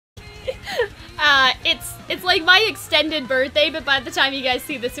It's like my extended birthday, but by the time you guys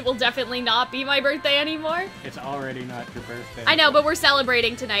see this, it will definitely not be my birthday anymore. It's already not your birthday. I know, but we're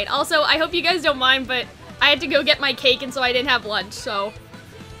celebrating tonight. Also, I hope you guys don't mind, but I had to go get my cake, and so I didn't have lunch, so...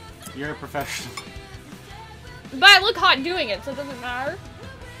 You're a professional. But I look hot doing it, so it doesn't matter.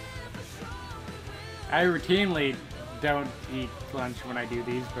 I routinely don't eat lunch when I do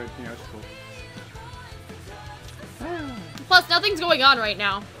these, but, you know, it's cool. Plus, nothing's going on right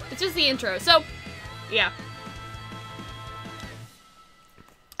now. It's just the intro, so, yeah.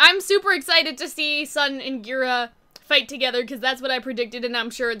 I'm super excited to see Sun and Gira fight together, because that's what I predicted, and I'm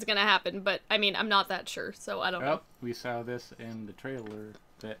sure it's gonna happen, but, I mean, I'm not that sure, so I don't know. We saw this in the trailer,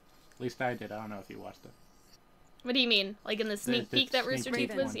 that, at least I did, I don't know if you watched it. What do you mean? Like in the sneak peek that Rooster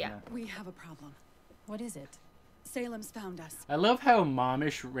Teeth was? Yeah. We have a problem. What is it? Salem's found us. I love how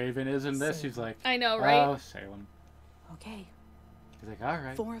momish Raven is in this. He's like, I know, right? Oh, Salem. Okay. He's like, all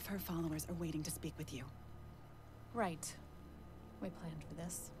right. 4 of her followers are waiting to speak with you. Right. We planned for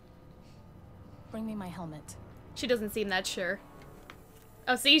this. Bring me my helmet. She doesn't seem that sure.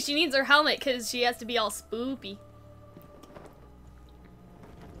 Oh, see, she needs her helmet because she has to be all spoopy.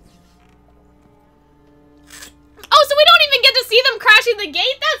 Oh, so we don't even get to see them crashing the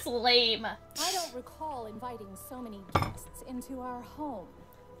gate? That's lame. I don't recall inviting so many guests into our home.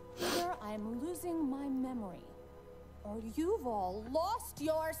 Either I'm losing my memory, or you've all lost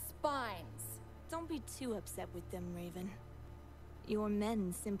your spines. Don't be too upset with them, Raven. Your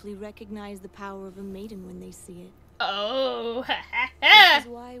men simply recognize the power of a maiden when they see it. Oh, This is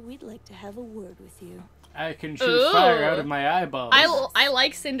why we'd like to have a word with you. I can shoot fire out of my eyeballs. I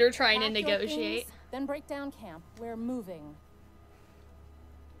like Cinder trying to Pack your negotiate. things, then break down camp. We're moving.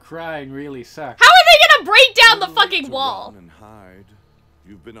 Crying really sucks. How are they gonna break down the fucking wall? Run and hide.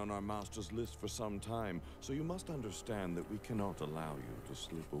 You've been on our master's list for some time, so you must understand that we cannot allow you to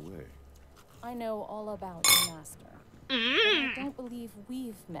slip away. I know all about your master. But I don't believe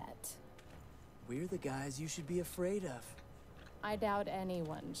we've met. We're the guys you should be afraid of. I doubt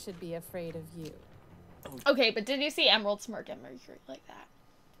anyone should be afraid of you. Okay, but did you see Emerald smirk at Mercury like that?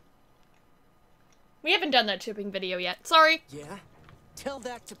 We haven't done that shipping video yet. Sorry. Yeah? Tell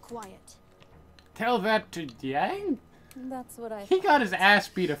that to Quiet. Tell that to Yang? That's what I He got his ass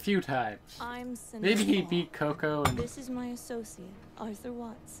beat a few times. I'm Cinder. Maybe he beat Coco and... This is my associate, Arthur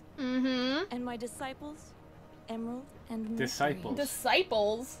Watts. Mm-hmm. And my disciples, Emerald and Mercury. Disciples.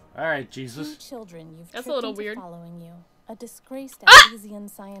 Disciples? Alright, Two Jesus. children you've That's a tricked little into weird. following you. A disgraced Elysian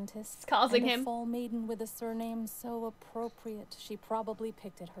scientist. It's causing and him. a fall maiden with a surname so appropriate she probably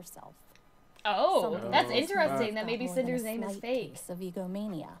picked it herself. Oh, Something that's else interesting. That got maybe more than a Cinder's name is slight fake. case of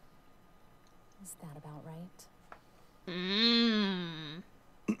egomania. Is that about right?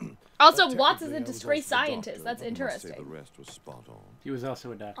 Also, But Watts is technically, a I was disgraced also the scientist. doctor, That's but I must say interesting. The rest was spot on. He was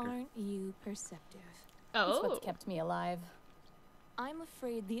also a doctor. Aren't you perceptive? That's Oh. what's kept me alive. I'm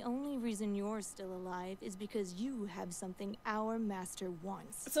afraid the only reason you're still alive is because you have something our master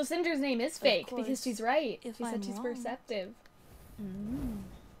wants. So Cinder's name is fake because course, she's right. if She said I'm she's wrong. perceptive.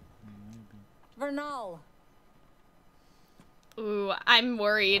 Vernal. Ooh, I'm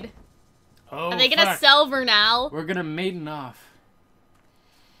worried. Oh, Are they gonna fuck. sell Vernal? We're gonna maiden off.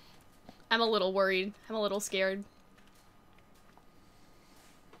 I'm a little worried. I'm a little scared.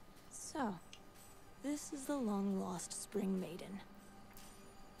 So, this is the long-lost Spring Maiden.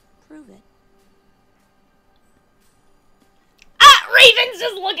 Prove it. Ah! Raven's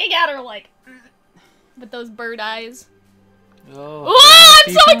just looking at her like... with those bird eyes. Oh, Whoa! I'm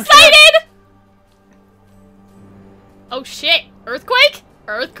see so some excited! Oh shit! Earthquake?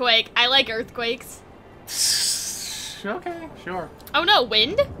 Earthquake. I like earthquakes. shit. Okay, sure. Oh no,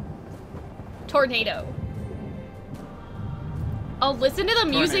 wind? Tornado. Oh, listen to the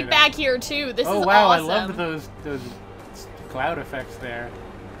music Tornado. back here too. This Oh is wow, awesome. I love those cloud effects there.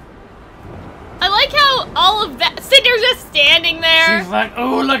 I like how all of that. Cinder's just standing there. She's like,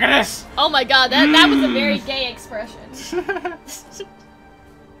 oh, look at this! Oh my god, that was a very gay expression.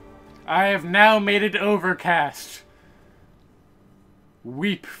 I have now made it overcast.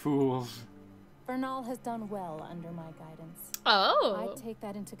 Weep, fools. Vernal has done well under my guidance. Oh. I'd take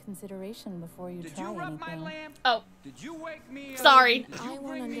that into consideration before you try anything. Oh. Did you wake me up? Sorry. I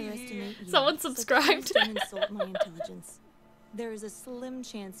won't underestimate you. Someone so subscribed. please don't insult my intelligence. There is a slim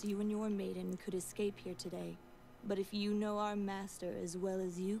chance you and your maiden could escape here today. But if you know our master as well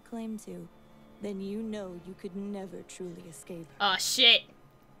as you claim to, then you know you could never truly escape. Oh shit.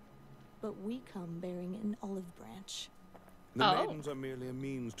 But we come bearing an olive branch. The Oh. maidens are merely a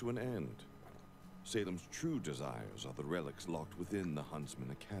means to an end. Salem's true desires are the relics locked within the Huntsman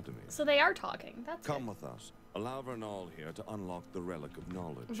Academy. So they are talking. That's Come good. with us, Allow Vernal here to unlock the relic of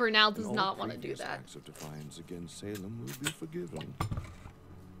knowledge. Vernal does and all not want to do previous that. acts of defiance against Salem will be forgiven.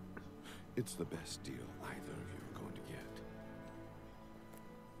 It's the best deal either of you are going to get.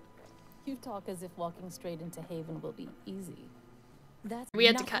 You talk as if walking straight into Haven will be easy. That's We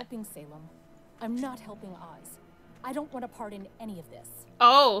had not to cut. helping Salem. I'm not helping Oz. I don't want a part in any of this.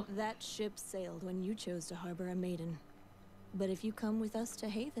 Oh. That ship sailed when you chose to harbor a maiden. But if you come with us to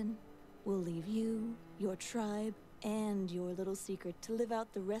Haven, we'll leave you, your tribe, and your little secret to live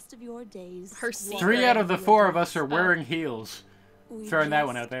out the rest of your days. Her secret. 3 out of the 4 of us are wearing heels. We Throwing that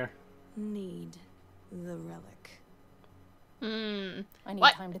one just out there. Need the relic. I need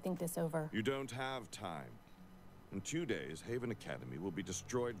What? time to think this over. You don't have time. In 2 days, Haven Academy will be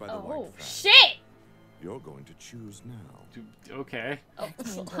destroyed by the Oh, White Fang. shit! You're going to choose now. Okay. Backed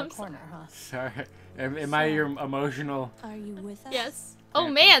me into a I'm corner, huh? Sorry. Am I your emotional? Are you with us? Yes. Oh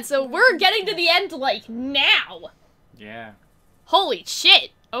man, so we're getting to the end, like, now! Yeah. Holy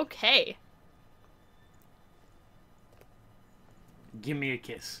shit! Okay. Give me a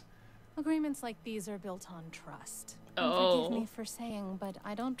kiss. Agreements like these are built on trust. Oh. Forgive me for saying, but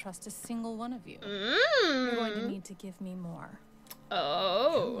I don't trust a single one of you. You're going to need to give me more.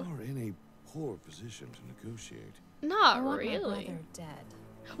 Oh. You are in a poor position to negotiate. Not I want my really. brother dead.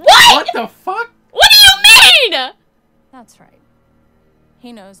 What?! What the fuck? What do you mean?! That's right.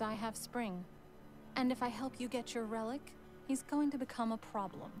 He knows I have Spring. And if I help you get your relic, he's going to become a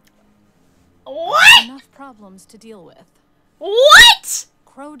problem. What?! Enough problems to deal with. What?!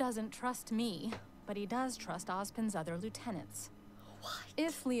 Crow doesn't trust me, but he does trust Ozpin's other lieutenants. What?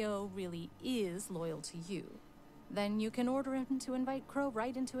 If Leo really is loyal to you, then you can order him to invite Crow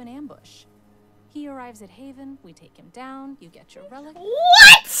right into an ambush. He arrives at Haven, we take him down, you get your relic,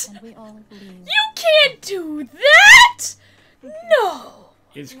 What?! and we all leave. You can't do that! No!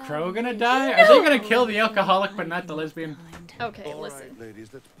 Is Crow gonna die? Are they gonna kill the alcoholic but not the lesbian? Okay, All listen. right,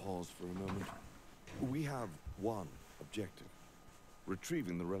 ladies, let's pause for a moment. We have one objective.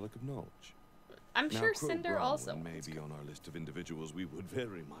 Retrieving the relic of knowledge. I'm Now, sure Crow Cinder Bronwyn also may wants be to. on our list of individuals we would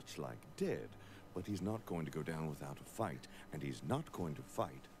very much like dead, but he's not going to go down without a fight, and he's not going to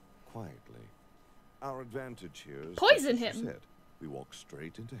fight quietly. Our advantage here is Poison just as you him. said. We walk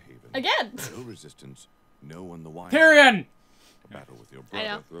straight into Haven. Again! No resistance, no one the wise. Tyrion! A battle with your I know.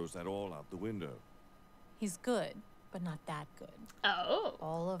 brother throws that all out the window. He's good, but not that good. Oh.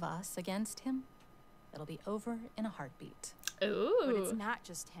 All of us against him, it'll be over in a heartbeat. Ooh. But it's not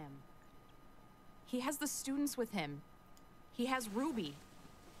just him. He has the students with him. He has RWBY.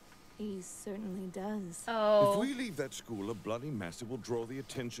 He certainly does. Oh. If we leave that school a bloody mess, it will draw the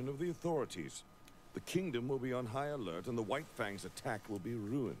attention of the authorities. The kingdom will be on high alert, and the White Fang's attack will be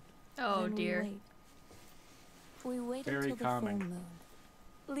ruined. Oh Then dear. We wait Very until the calming. full moon.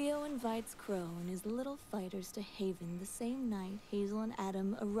 Leo invites Crow and his little fighters to Haven the same night Hazel and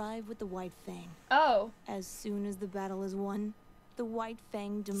Adam arrive with the White Fang. Oh. As soon as the battle is won, the White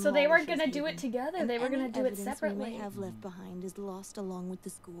Fang demolishes So they weren't gonna do Haven, it together. and They were gonna any do it evidence separately. we may have left behind is lost along with the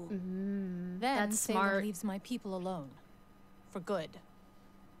school. Then That's Salem smart. leaves my people alone. For good.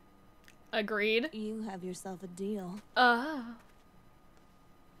 Agreed. You have yourself a deal.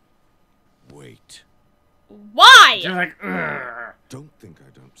 Wait. Why? Just like, ugh. Don't think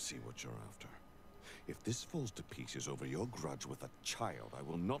I don't see what you're after. If this falls to pieces over your grudge with a child, I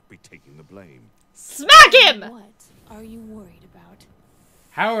will not be taking the blame. Smack him! What are you worried about?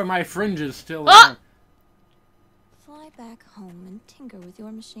 How are my fringes still Ah! on? Fly back home and tinker with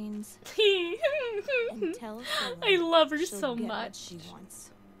your machines. And I tell Salem love her she'll so get what much. she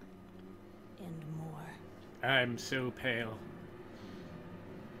wants. And more. I'm so pale.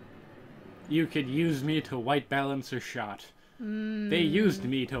 You could use me to white balance a shot. They used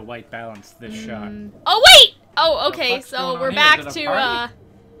me to white balance this shot. Oh wait! Oh, okay, fuck's so going on we're here? back Is it a to, party?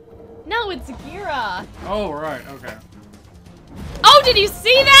 No, it's Gira. Oh, right, okay. Oh, did you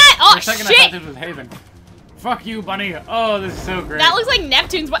see that? Oh, For a second I thought shit! this was Haven. Fuck you, bunny. Oh, this is so great. That looks like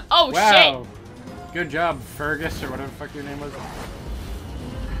Neptune's what? Oh, wow. Good job, Fergus, or whatever the fuck your name was. shit!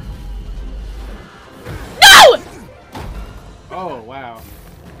 No! Oh, wow.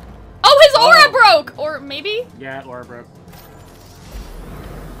 Oh, his aura broke! Or maybe? Yeah, Laura broke.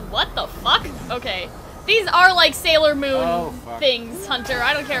 What the fuck? Okay. These are like Sailor Moon Oh, fuck. things, Hunter.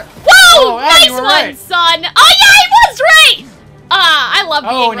 I don't care. Whoa! Oh, Adam, you nice were one, right. son! Oh, yeah, I was right! I love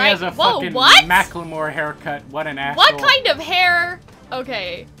being Oh, and right. he has a Whoa, fucking what? Macklemore haircut. What an asshole. What kind of hair?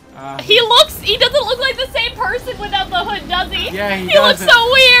 Okay. He doesn't look like the same person without the hood, does he? Yeah, he looks doesn't.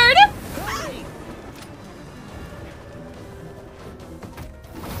 so weird!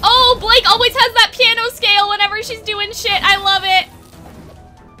 Oh, Blake always has that piano scale whenever she's doing shit. I love it.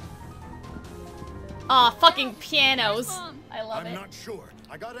 Aw, fucking pianos. I love I'm it. not sure.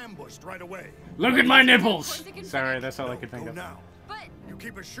 I got ambushed right away. Look at my nipples! Sorry, that's all I could think Go of. now. You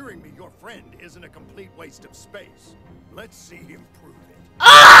keep assuring me your friend isn't a complete waste of space. Let's see him prove it.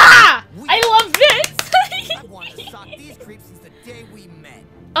 Ah! I love this! I wanted to sock these creeps since the day we met.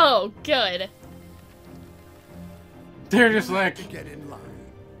 Oh, good. They're just like, To get in line.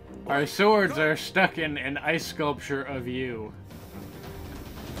 our swords are stuck in an ice sculpture of you.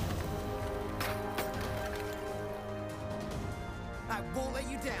 I won't let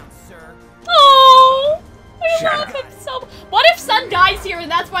you down, sir. Oh, I Shut love up. him so. What if Sun dies here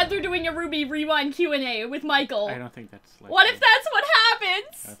and that's why they're doing a RWBY Rewind Q&A with Michael? I don't think that's like. What if that's what I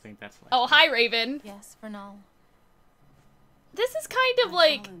happens? don't think that's like. Oh, hi, Raven. Yes, Vernal. This is kind of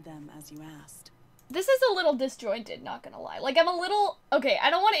like. Followed them as you asked. This is a little disjointed, not gonna lie. Like, I'm a little. Okay, I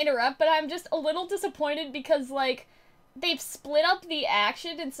don't want to interrupt, but I'm just a little disappointed because, like, they've split up the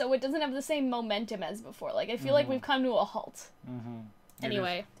action and so it doesn't have the same momentum as before. Like, I feel like we've come to a halt.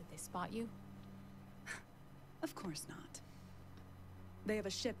 Anyway. Did they spot you? Of course not. They have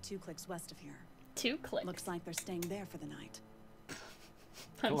a ship 2 clicks west of here. 2 clicks. Looks like they're staying there for the night.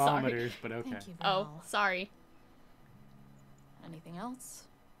 I'm sorry. Kilometers, but okay. Thank you, Vernal. Oh, sorry. Anything else?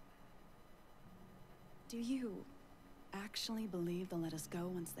 Do you actually believe they'll let us go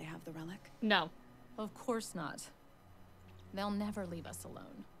once they have the relic? No. Of course not. They'll never leave us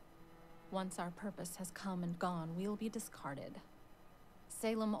alone. Once our purpose has come and gone, we'll be discarded.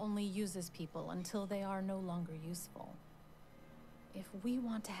 Salem only uses people until they are no longer useful. If we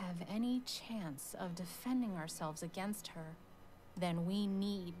want to have any chance of defending ourselves against her, then we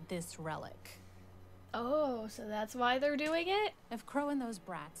need this relic. Oh, so that's why they're doing it? If Crow and those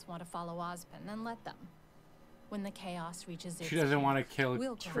brats want to follow Ozpin, then let them. When the chaos reaches its She doesn't peak, want to kill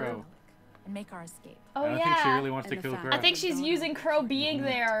we'll kill the Crow. relic and make our escape. Oh, I don't yeah. think she really wants And to the kill fact Crow. I think she's using Crow being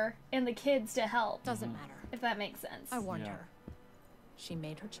there and the kids to help, Doesn't matter. if that makes sense. I warned Yeah. her. She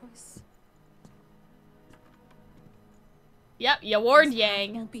made her choice. Yep, you warned This path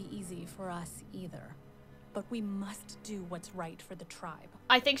Yang. won't be easy for us either, but we must do what's right for the tribe.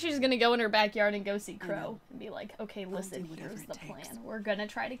 I think she's gonna go in her backyard and go see Crow and be like, okay, do listen, whatever here's it the takes. plan. We're gonna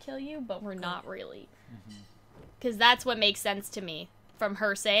try to kill you, but we're not really. Because that's what makes sense to me from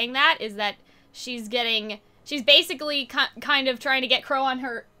her saying that, is that she's basically kind of trying to get Crow on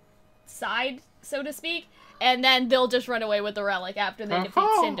her side, so to speak, and then they'll just run away with the relic after they defeat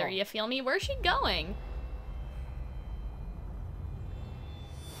Cinder. You feel me? Where's she going?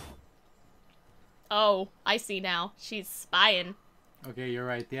 Oh, I see now. She's spying. Okay, you're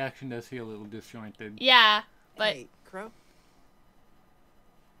right. The action does feel a little disjointed. Yeah, but Hey, Crow?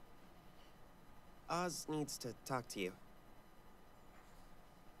 Oz needs to talk to you.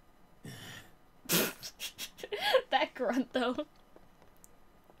 that grunt though.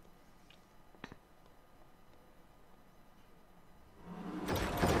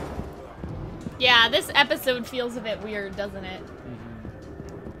 Yeah, this episode feels a bit weird, doesn't it?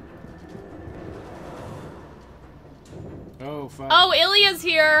 Oh, fuck. Oh, Ilya's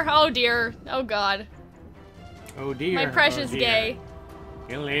here. Oh dear. Oh god. Oh, dear. My precious oh, dear. gay.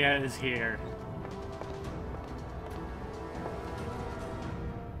 Ilya is here.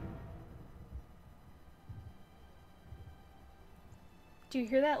 Do you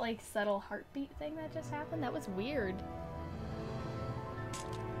hear that, like, subtle heartbeat thing that just happened? That was weird.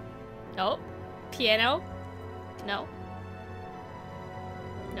 Oh. Piano? No.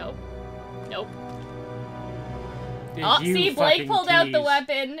 Nope. Nope. Did Oh, you see, Blake fucking pulled out the tease.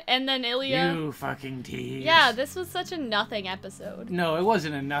 weapon, and then Ilya... You fucking tease. Yeah, this was such a nothing episode. No, it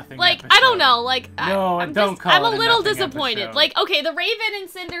wasn't a nothing Like, episode. I don't know, like, No, I'm don't just, call I'm it a a little nothing disappointed. episode. Like, okay, the Raven and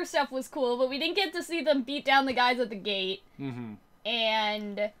Cinder stuff was cool, but we didn't get to see them beat down the guys at the gate. Mm-hmm.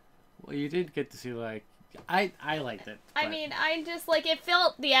 And... Well, you did get to see, like... I liked it. I but- mean, I just, like,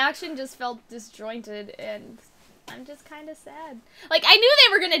 the action just felt disjointed, and I'm just kind of sad. Like, I knew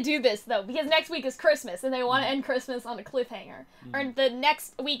they were gonna do this, though, because next week is Christmas, and they want to end Christmas on a cliffhanger. Or the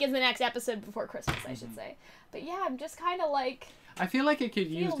next week is the next episode before Christmas, I should say. But yeah, I'm just kind of like... I feel like it could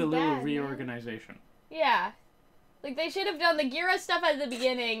use Feels a little bad, man. reorganization. Yeah. Like, they should have done the Gira stuff at the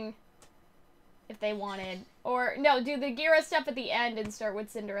beginning, if they wanted. Or, no, do the Gira stuff at the end and start with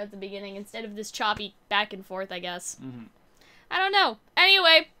Cinder at the beginning instead of this choppy back and forth, I guess. I don't know.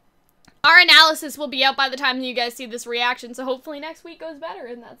 Anyway, our analysis will be out by the time you guys see this reaction, so hopefully next week goes better,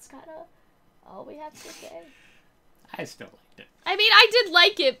 and that's kind of all we have to say. I still liked it. I mean, I did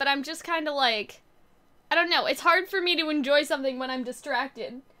like it, but I'm just kind of like... I don't know. It's hard for me to enjoy something when I'm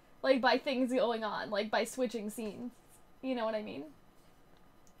distracted, like, by things going on, like, by switching scenes. You know what I mean?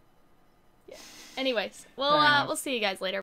 Yeah. Anyways, we'll see you guys later.